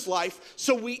else's life,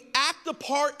 so we act the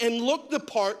part and look the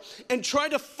part and try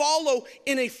to follow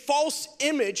in a false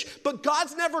image, but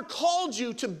God's never called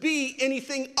you to be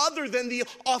anything other than the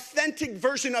authentic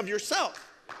version of yourself.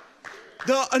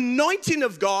 The anointing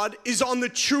of God is on the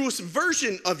truest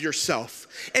version of yourself,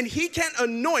 and he can't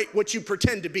anoint what you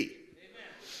pretend to be.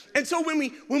 And so when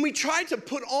we try to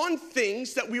put on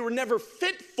things that we were never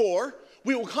fit for,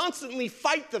 we will constantly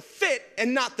fight the fit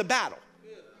and not the battle.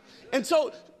 And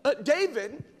so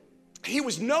David, he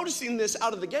was noticing this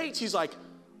out of the gates. He's like,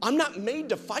 I'm not made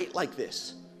to fight like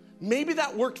this. Maybe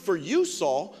that worked for you,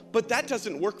 Saul, but that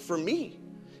doesn't work for me.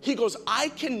 He goes, I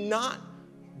cannot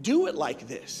do it like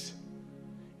this.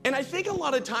 And I think a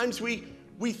lot of times we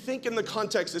think in the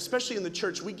context, especially in the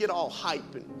church, we get all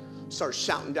hype and start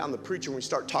shouting down the preacher when we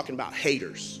start talking about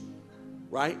haters,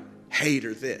 right?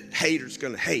 Hater this, haters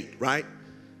gonna hate, right?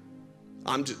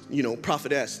 I'm just,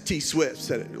 Prophetess T. Swift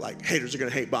said it, like, haters are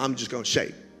gonna hate, but I'm just gonna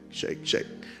shake.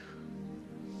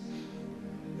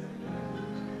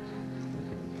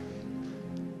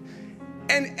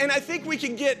 And I think we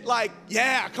can get like,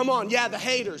 yeah, come on, yeah, the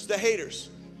haters.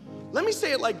 Let me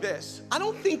say it like this. I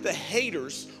don't think the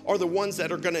haters are the ones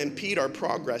that are gonna impede our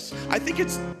progress. I think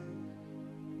it's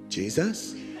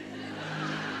Jesus.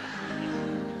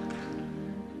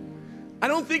 I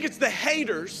don't think it's the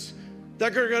haters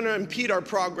that are gonna impede our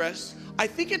progress. I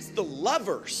think it's the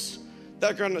lovers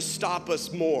that are gonna stop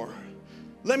us more.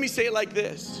 Let me say it like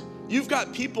this. You've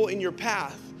got people in your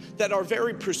path that are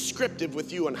very prescriptive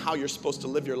with you on how you're supposed to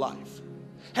live your life.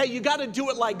 Hey, you gotta do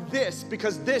it like this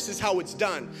because this is how it's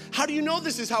done. How do you know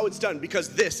this is how it's done? Because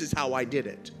this is how I did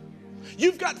it.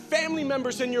 You've got family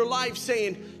members in your life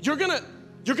saying, you're gonna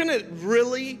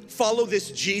really follow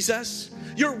this Jesus?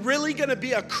 You're really gonna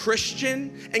be a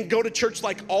Christian and go to church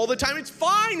like all the time? It's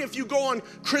fine if you go on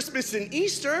Christmas and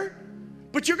Easter,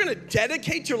 but you're gonna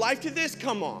dedicate your life to this?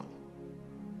 Come on.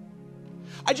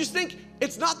 I just think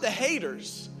it's not the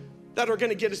haters that are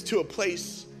gonna get us to a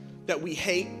place that we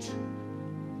hate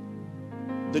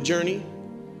the journey.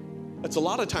 It's a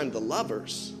lot of time the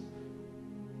lovers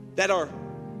that are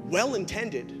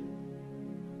well-intended,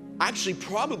 actually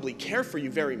probably care for you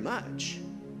very much,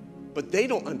 but they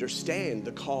don't understand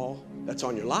the call that's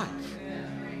on your life.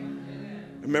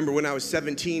 I remember when I was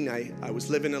 17, I was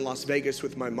living in Las Vegas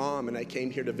with my mom, and I came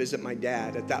here to visit my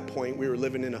dad. At that point, we were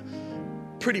living in a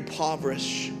pretty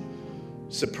impoverished,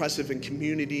 suppressive in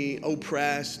community,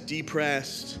 oppressed,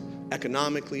 depressed,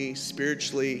 economically,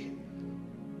 spiritually,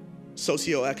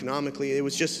 socioeconomically. It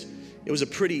was a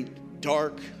pretty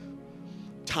dark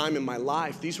time in my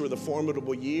life. These were the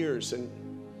formidable years. And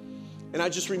I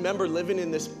just remember living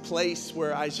in this place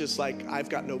where I was just like, I've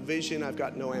got no vision, I've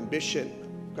got no ambition.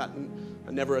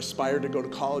 I never aspired to go to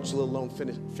college, let alone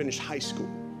finish high school.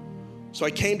 So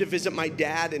I came to visit my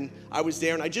dad, and I was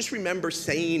there, and I just remember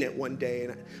saying it one day,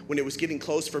 and when it was getting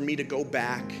close for me to go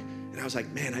back, and I was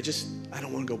like, man, I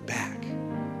don't want to go back.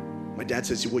 My dad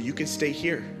says, well, you can stay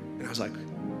here. And I was like,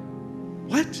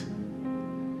 what?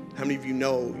 How many of you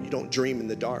know you don't dream in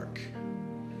the dark?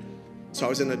 So I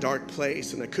was in a dark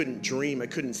place, and I couldn't dream. I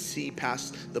couldn't see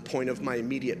past the point of my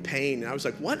immediate pain. And I was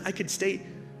like, what? I stay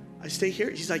here?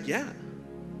 He's like, yeah.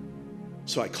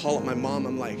 So I call up my mom.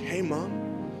 I'm like, hey, Mom,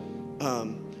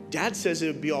 Dad says it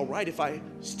would be all right if I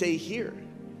stay here.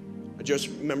 I just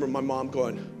remember my mom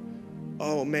going,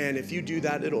 oh, man, if you do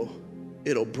that,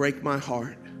 it'll break my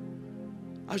heart.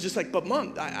 I was just like, but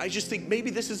Mom, I just think maybe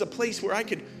this is a place where I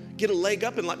could get a leg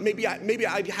up, and like maybe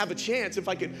I'd have a chance if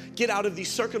I could get out of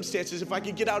these circumstances, if I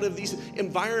could get out of these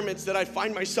environments that I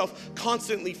find myself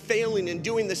constantly failing and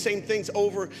doing the same things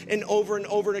over and over and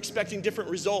over and expecting different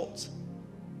results.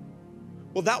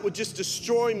 Well, that would just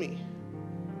destroy me.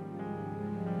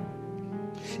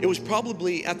 It was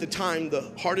probably at the time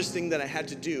the hardest thing that I had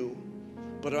to do,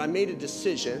 but I made a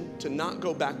decision to not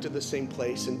go back to the same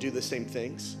place and do the same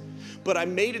things. But I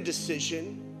made a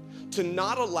decision to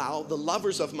not allow the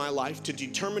lovers of my life to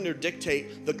determine or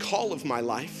dictate the call of my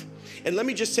life. And let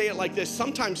me just say it like this.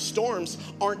 Sometimes storms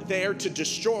aren't there to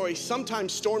destroy.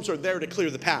 Sometimes storms are there to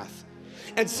clear the path.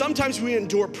 And sometimes we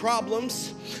endure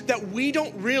problems that we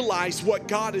don't realize what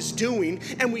God is doing,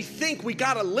 and we think we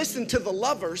gotta listen to the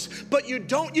lovers, but you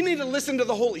don't. You need to listen to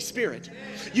the Holy Spirit.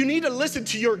 You need to listen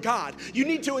to your God. You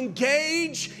need to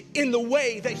engage in the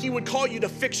way that He would call you to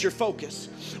fix your focus.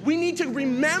 We need to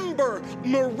remember,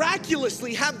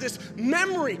 miraculously have this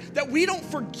memory that we don't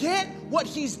forget what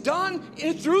He's done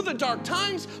through the dark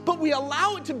times, but we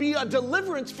allow it to be a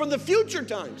deliverance for the future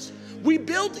times. We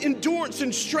build endurance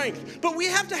and strength, but we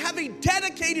have to have a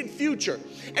dedicated future.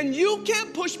 And you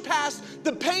can't push past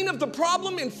the pain of the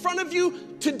problem in front of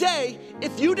you today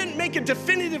if you didn't make a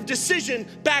definitive decision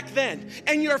back then.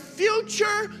 And your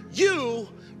future you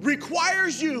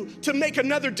requires you to make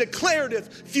another declarative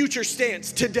future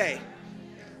stance today.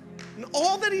 And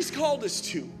all that He's called us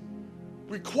to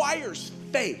requires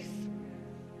faith.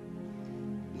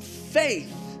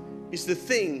 Faith is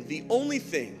the only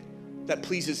thing that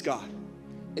pleases God.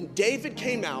 And David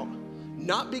came out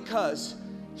not because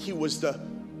he was the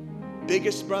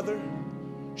biggest brother,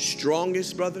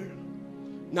 strongest brother,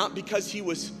 not because he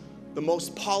was the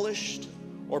most polished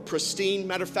or pristine.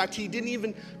 Matter of fact, he didn't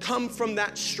even come from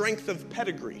that strength of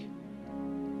pedigree.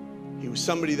 He was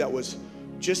somebody that was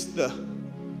just the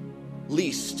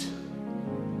least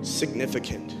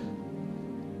significant,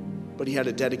 but he had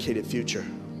a dedicated future.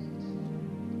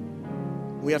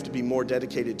 We have to be more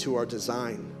dedicated to our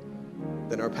design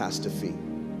than our past defeat.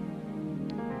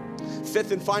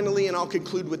 Fifth and finally, and I'll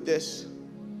conclude with this,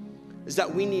 is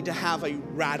that we need to have a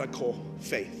radical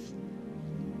faith.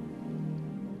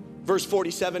 Verse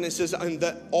 47, it says, and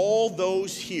that all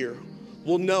those here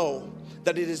will know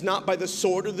that it is not by the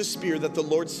sword or the spear that the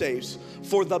Lord saves,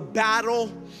 for the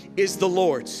battle is the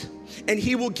Lord's, and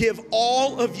he will give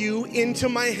all of you into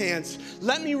my hands.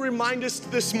 Let me remind us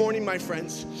this morning, my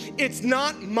friends, it's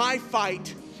not my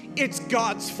fight, it's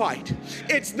God's fight.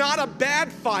 It's not a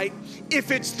bad fight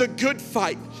if it's the good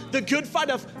fight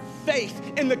of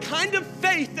faith, and the kind of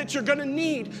faith that you're gonna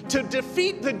need to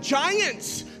defeat the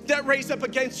giants that raise up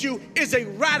against you is a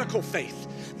radical faith.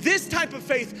 This type of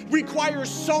faith requires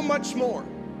so much more.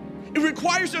 It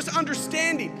requires us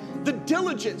understanding the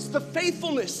diligence, the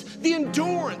faithfulness, the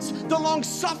endurance, the long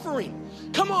suffering.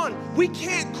 Come on, we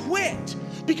can't quit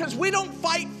because we don't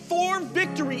fight for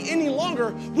victory any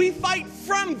longer. We fight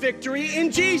from victory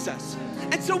in Jesus.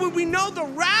 And so when we know the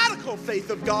radical faith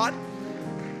of God,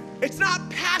 it's not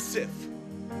passive,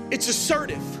 it's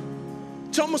assertive,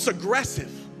 it's almost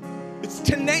aggressive, it's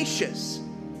tenacious,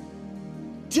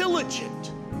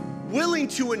 diligent, willing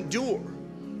to endure,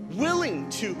 willing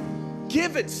to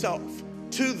give itself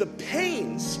to the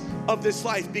pains of this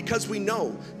life because we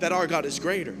know that our God is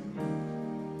greater.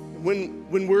 When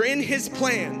we're in his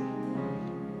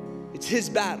plan, it's his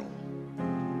battle.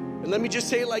 And let me just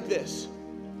say it like this.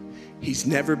 He's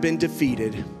never been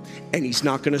defeated, and he's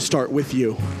not gonna start with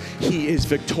you. He is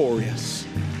victorious.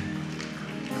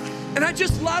 And I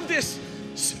just love this.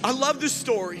 I love this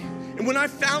story. And when I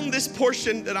found this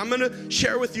portion that I'm gonna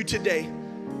share with you today,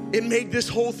 it made this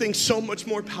whole thing so much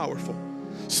more powerful.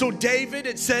 So David,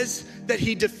 it says that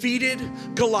he defeated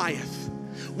Goliath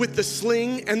with the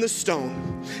sling and the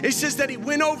stone. It says that he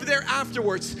went over there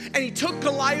afterwards and he took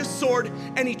Goliath's sword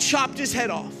and he chopped his head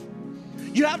off.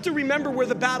 You have to remember where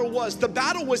the battle was. The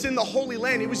battle was in the Holy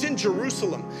Land. It was in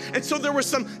Jerusalem. And so there were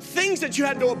some things that you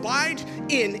had to abide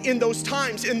in those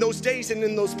times, in those days, and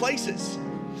in those places.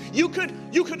 You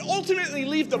could ultimately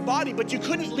leave the body, but you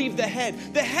couldn't leave the head.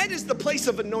 The head is the place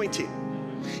of anointing.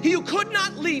 You could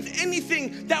not leave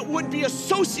anything that would be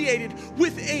associated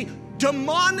with a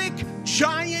demonic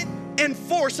giant and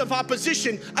force of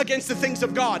opposition against the things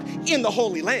of God in the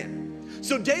Holy Land.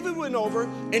 So David went over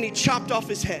and he chopped off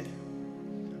his head.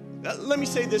 Let me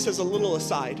say this as a little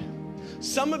aside.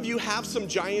 Some of you have some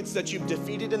giants that you've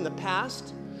defeated in the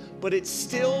past, but it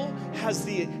still has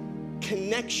the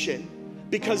connection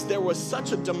because there was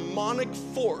such a demonic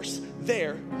force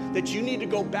there that you need to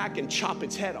go back and chop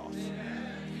its head off.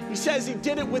 He says he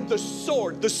did it with the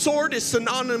sword. The sword is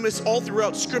synonymous all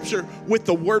throughout Scripture with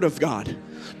the Word of God.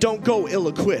 Don't go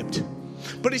ill-equipped.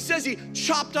 But he says he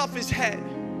chopped off his head,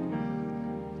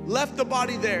 left the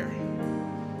body there.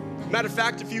 Matter of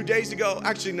fact, a few days ago,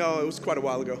 actually no, it was quite a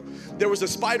while ago, there was a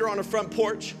spider on a front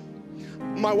porch.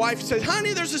 My wife said,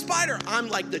 honey, there's a spider. I'm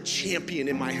like the champion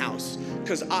in my house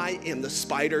because I am the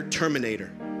spider terminator.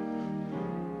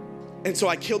 And so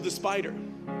I killed the spider.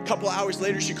 A couple hours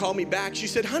later, she called me back. She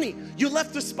said, honey, you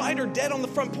left the spider dead on the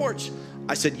front porch.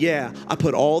 I said, yeah, I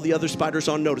put all the other spiders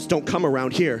on notice. Don't come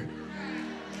around here.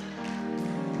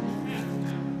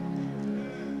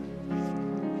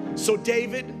 So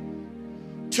David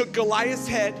took Goliath's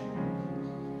head,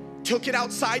 took it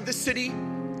outside the city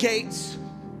gates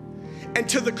and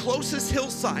to the closest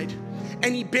hillside,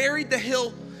 and he buried the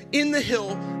head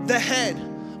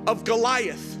of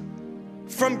Goliath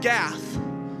from Gath.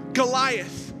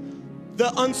 Goliath,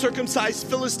 the uncircumcised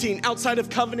Philistine outside of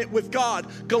covenant with God.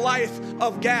 Goliath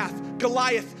of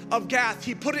Gath.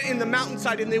 He put it in the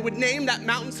mountainside, and they would name that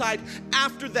mountainside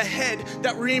after the head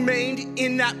that remained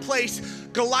in that place.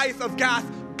 Goliath of Gath,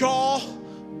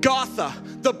 Golgotha,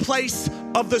 the place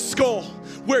of the skull,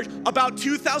 where about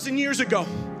 2,000 years ago,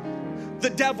 the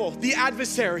devil, the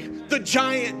adversary, the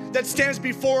giant that stands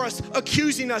before us,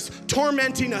 accusing us,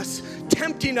 tormenting us,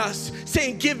 tempting us,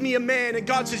 saying, give me a man. And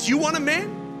God says, you want a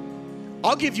man?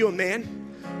 I'll give you a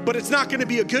man, but it's not gonna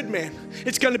be a good man.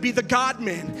 It's gonna be the God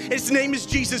man. His name is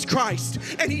Jesus Christ.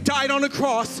 And he died on a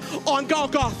cross on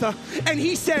Golgotha. And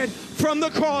he said from the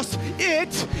cross,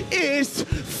 it is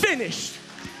finished.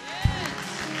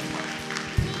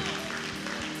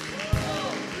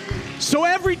 So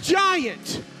every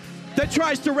giant that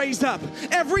tries to raise up,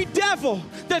 every devil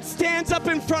that stands up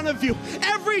in front of you,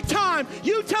 every time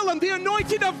you tell him the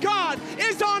anointing of God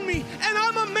is on me and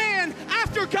I'm a man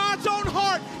after God's own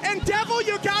heart, and devil,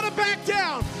 you gotta back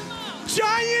down.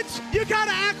 Giants, you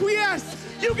gotta acquiesce.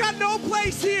 You got no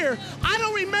place here. I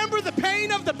don't remember the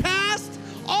pain of the past.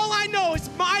 All I know is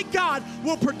my God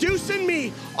will produce in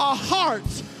me a heart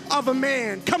of a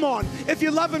man. Come on, if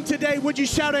you love him today, would you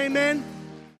shout amen?